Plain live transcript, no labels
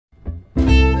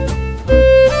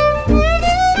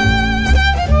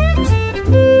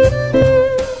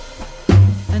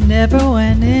never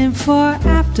went in for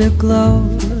afterglow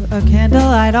or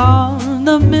candlelight on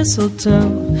the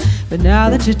mistletoe. But now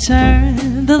that you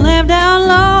turn the lamp down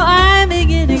low, I'm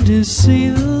beginning to see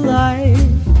the light.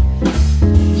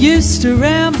 Used to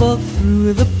ramble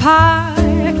through the park,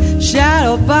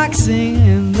 shadow boxing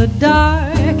in the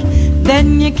dark.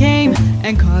 Then you came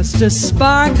and caused a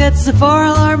spark that's a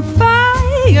four-alarm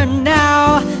fire.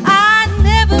 Now I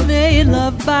never made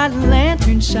love by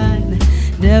lantern shine,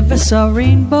 never saw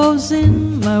rainbows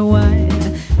in my wine.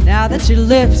 Now that your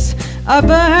lips are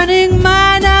burning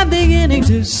mine, I'm beginning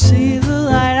to see the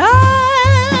light.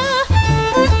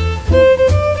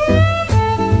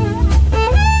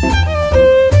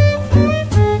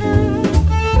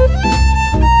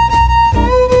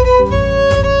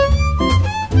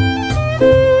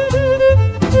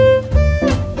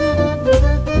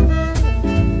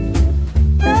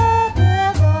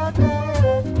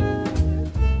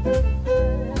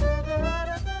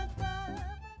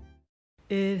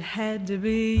 It had to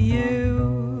be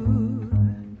you.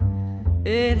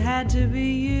 It had to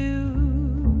be you.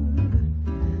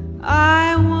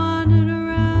 I wandered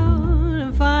around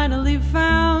and finally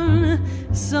found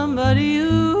somebody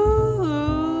who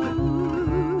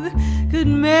could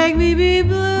make me be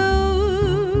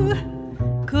blue,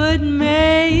 could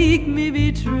make me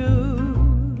be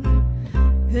true,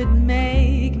 could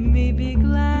make me be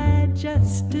glad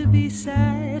just to be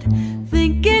sad,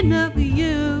 thinking of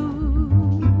you.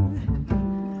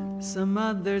 Some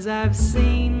others I've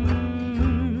seen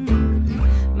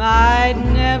might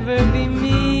never be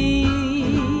me,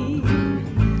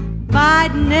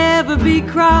 might never be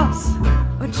cross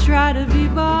or try to be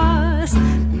boss.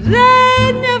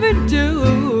 They never do.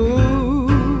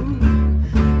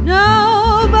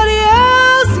 Nobody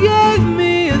else gave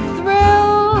me a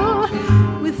thrill.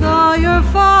 With all your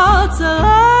faults, I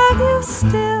love you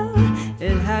still.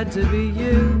 It had to be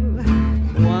you,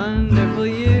 wonderful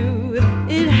you.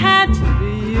 It had to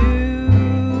be you.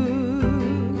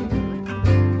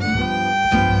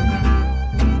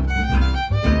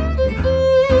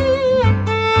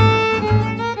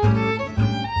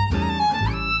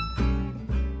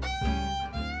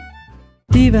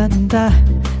 Di-ba-da,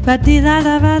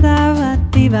 ba-di-da-da-ba-da,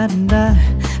 ba-di-ba-da,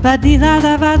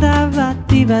 ba-di-da-da-ba-da,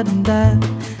 ba-di-ba-da,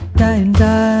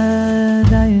 da-da,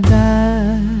 da-da.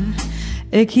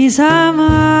 E chissà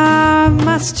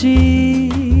mas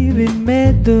tive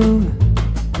medo,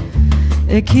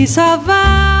 e que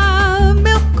salvar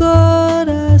meu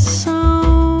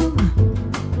coração.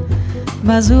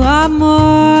 Mas o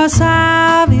amor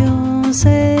sabe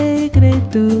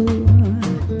segredo.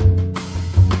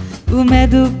 O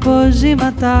medo pode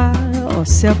matar o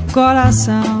seu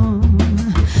coração.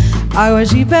 Água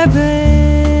de beber,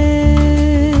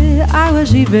 água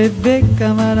de beber,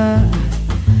 camarada.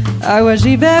 Água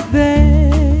de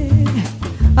beber,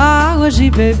 água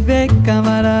de beber,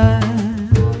 camarada.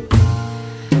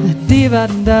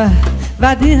 Di-ba-da,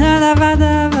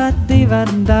 ba-di-da-da-ba-da,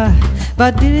 ba-di-ba-da,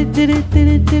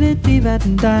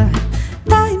 ba-di-di-di-di-di-di-di-ba-da.